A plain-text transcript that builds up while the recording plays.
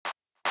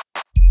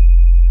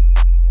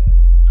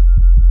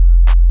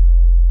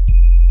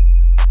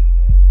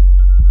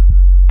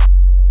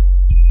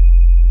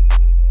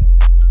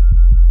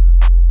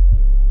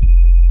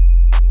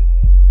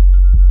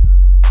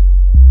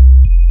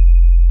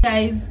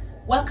guys,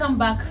 welcome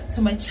back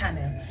to my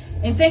channel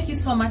and thank you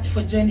so much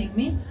for joining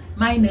me.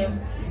 My name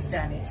is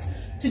Janet.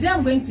 Today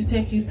I'm going to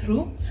take you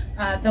through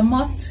the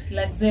most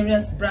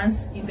luxurious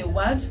brands in the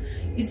world.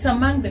 It's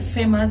among the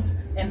famous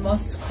and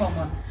most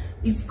common.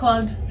 It's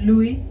called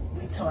Louis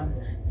Vuitton.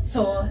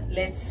 So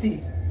let's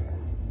see.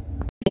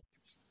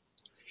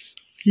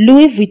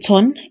 Louis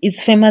Vuitton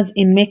is famous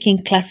in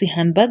making classy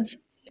handbags,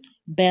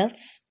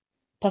 belts,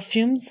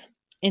 perfumes,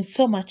 and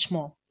so much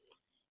more.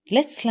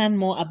 Let's learn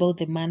more about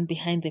the man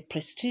behind the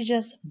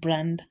prestigious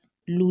brand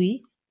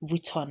Louis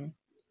Vuitton.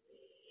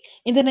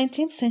 In the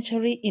 19th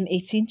century, in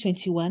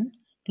 1821,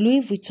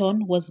 Louis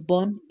Vuitton was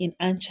born in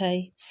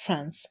Anchay,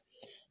 France,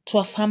 to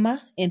a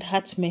farmer and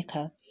hat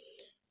maker.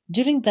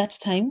 During that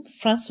time,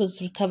 France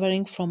was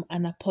recovering from a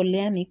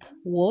Napoleonic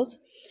wars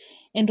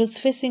and was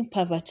facing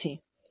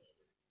poverty.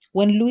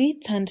 When Louis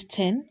turned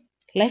 10,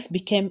 life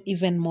became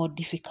even more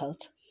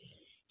difficult.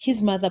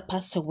 His mother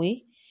passed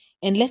away,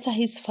 and later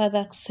his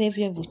father,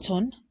 Xavier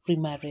Vuitton,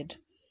 remarried.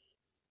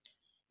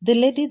 The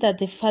lady that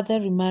the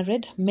father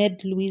remarried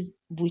made Louis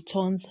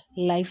Vuitton's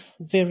life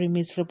very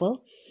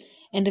miserable,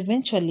 and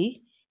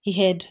eventually he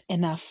had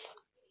enough.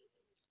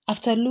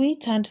 After Louis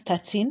turned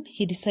 13,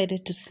 he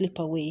decided to slip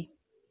away.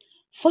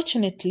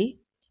 Fortunately,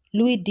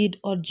 Louis did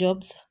odd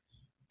jobs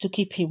to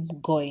keep him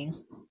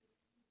going.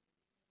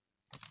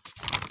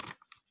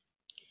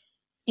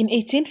 In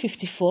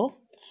 1854,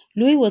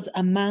 Louis was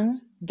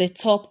among the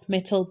top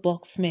metal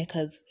box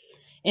makers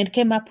and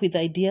came up with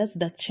ideas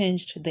that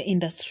changed the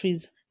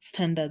industry's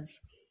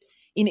standards.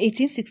 In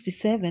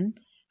 1867,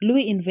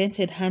 Louis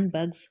invented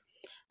handbags.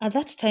 At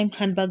that time,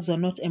 handbags were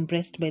not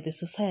embraced by the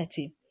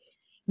society.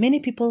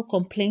 Many people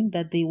complained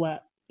that they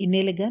were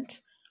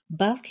inelegant,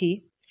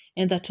 bulky,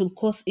 and that would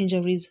cause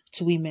injuries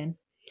to women.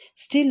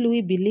 Still,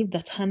 Louis believed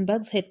that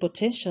handbags had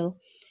potential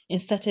and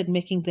started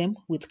making them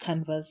with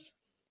canvas.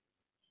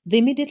 They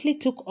immediately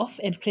took off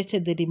and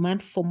created the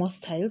demand for more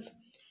styles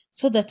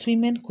so that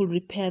women could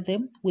repair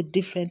them with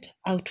different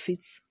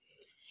outfits.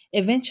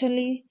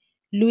 Eventually,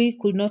 Louis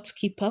could not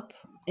keep up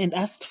and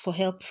asked for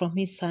help from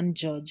his son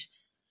George.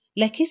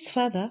 Like his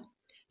father,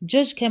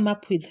 George came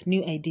up with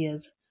new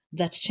ideas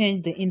that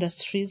changed the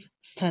industry's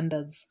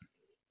standards.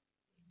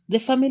 The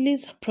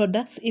family's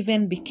products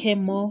even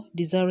became more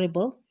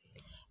desirable,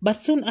 but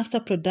soon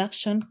after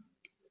production,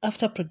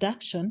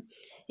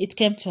 it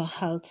came to a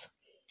halt.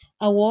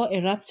 A war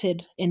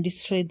erupted and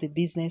destroyed the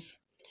business,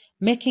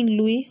 making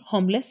Louis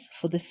homeless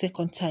for the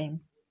second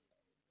time.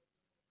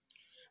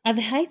 At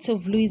the height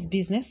of Louis'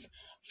 business,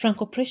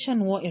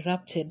 Franco-Prussian War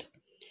erupted.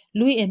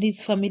 Louis and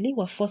his family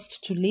were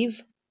forced to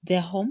leave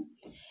their home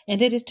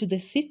and headed to the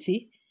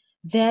city.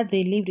 There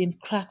they lived in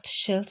cracked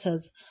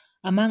shelters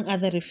among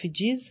other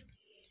refugees,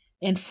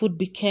 and food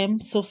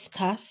became so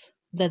scarce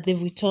that the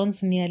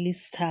Vuittons nearly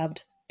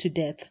starved to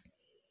death.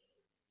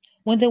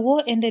 When the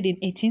war ended in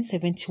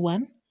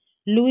 1871,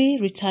 Louis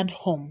returned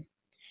home.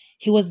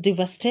 He was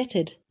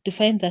devastated to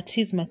find that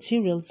his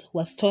materials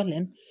were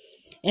stolen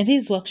and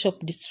his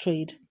workshop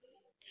destroyed.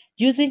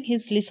 Using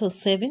his little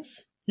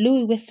savings,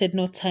 Louis wasted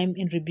no time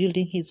in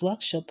rebuilding his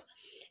workshop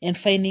and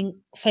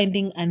finding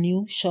a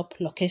new shop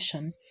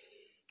location.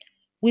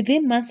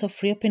 Within months of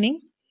reopening,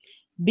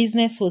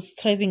 business was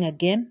thriving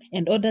again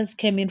and orders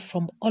came in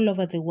from all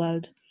over the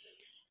world.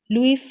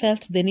 Louis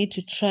felt the need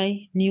to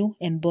try new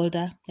and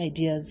bolder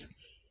ideas.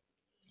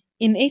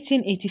 In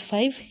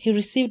 1885, he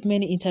received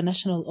many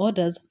international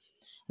orders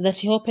that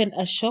he opened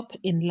a shop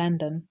in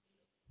London.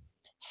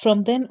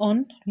 From then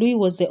on, Louis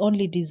was the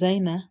only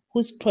designer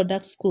whose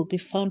products could be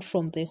found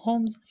from the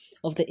homes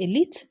of the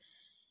elite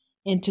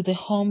and to the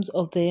homes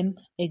of the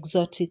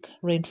exotic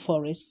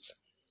rainforests.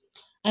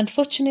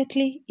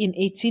 Unfortunately, in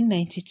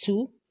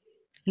 1892,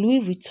 Louis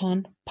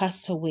Vuitton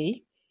passed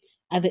away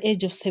at the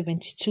age of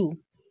 72.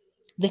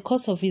 The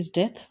cause of his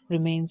death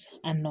remains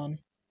unknown.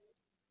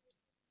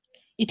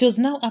 It was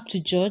now up to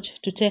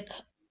George to take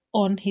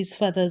on his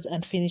father's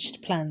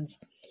unfinished plans.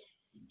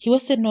 He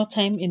wasted no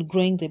time in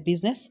growing the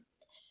business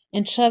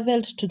and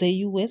traveled to the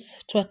US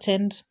to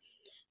attend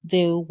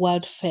the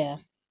World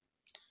Fair.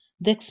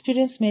 The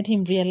experience made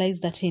him realize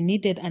that he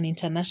needed an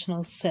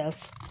international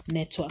sales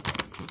network.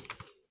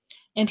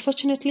 And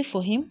fortunately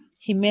for him,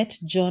 he met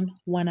John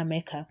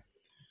Wanamaker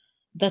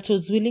that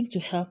was willing to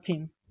help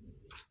him.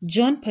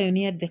 John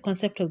pioneered the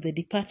concept of the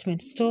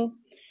department store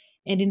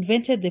and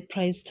invented the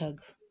price tag.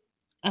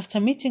 After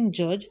meeting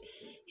George,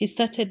 he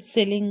started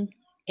selling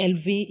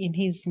LV in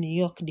his New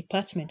York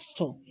department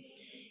store.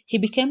 He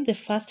became the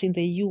first in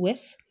the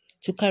US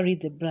to carry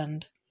the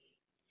brand.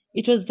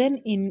 It was then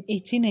in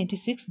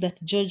 1896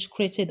 that George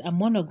created a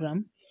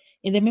monogram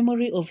in the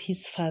memory of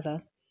his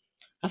father,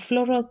 a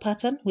floral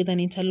pattern with an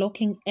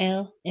interlocking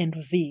L and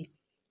V.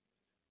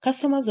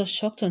 Customers were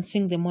shocked on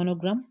seeing the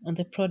monogram on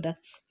the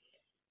products.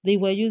 They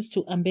were used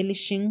to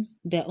embellishing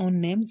their own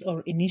names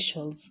or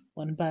initials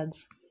on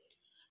bags.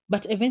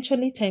 But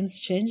eventually times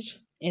changed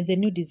and the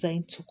new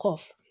design took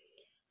off.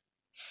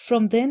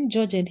 From then,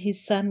 George and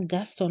his son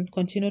Gaston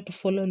continued to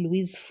follow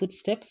Louis'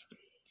 footsteps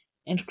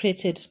and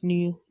created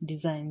new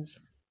designs.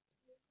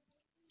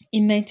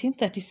 In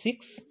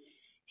 1936,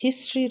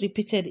 history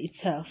repeated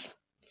itself.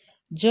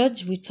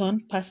 George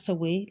Vuitton passed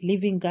away,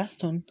 leaving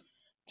Gaston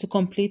to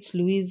complete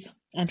Louis'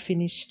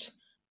 unfinished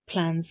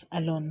plans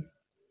alone.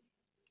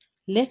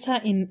 Later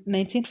in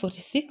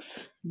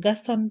 1946,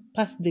 Gaston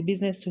passed the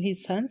business to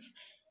his sons,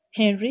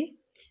 Henry,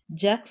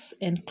 Jacques,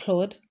 and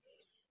Claude.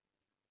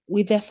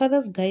 With their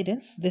father's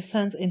guidance, the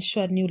sons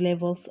ensured new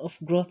levels of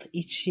growth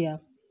each year.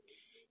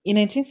 In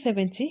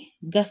 1970,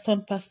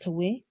 Gaston passed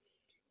away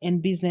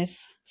and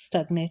business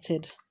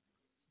stagnated.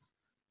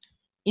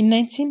 In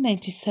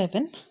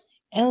 1997,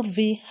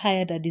 LV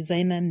hired a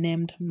designer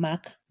named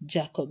Marc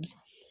Jacobs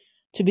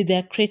to be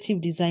their creative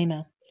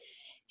designer.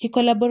 He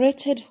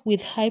collaborated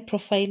with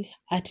high-profile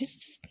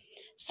artists,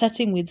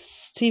 starting with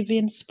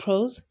Steven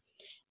Sprouse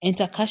and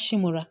Takashi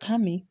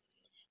Murakami.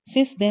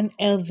 Since then,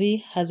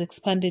 LV has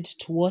expanded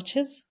to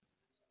watches,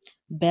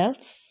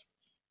 belts,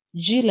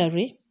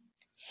 jewellery,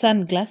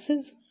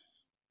 sunglasses,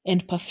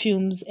 and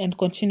perfumes, and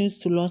continues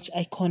to launch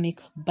iconic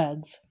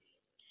bags.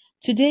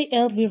 Today,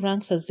 LV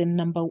ranks as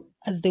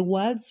the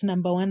world's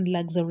 #1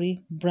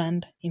 luxury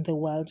brand in the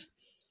world.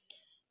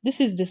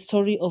 This is the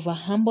story of a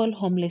humble,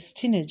 homeless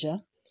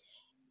teenager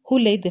who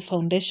laid the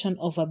foundation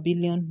of a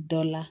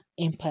billion-dollar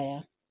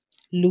empire,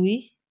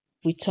 Louis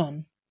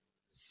Vuitton.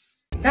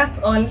 That's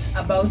all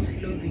about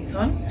Louis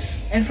Vuitton.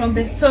 And from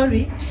the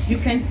story, you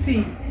can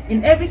see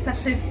in every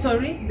success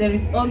story, there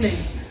is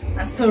always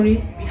a story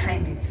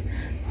behind it.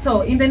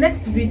 So in the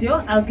next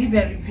video, I'll give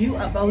a review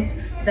about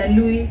the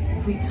Louis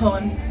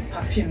Vuitton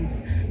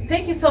perfumes.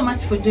 Thank you so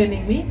much for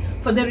joining me.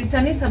 For the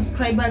returning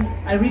subscribers,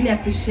 I really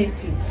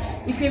appreciate you.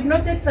 If you've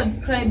not yet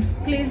subscribed,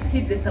 please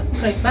hit the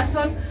subscribe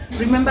button.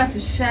 Remember to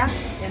share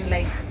and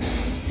like.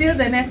 Till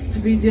the next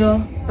video,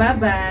 bye bye.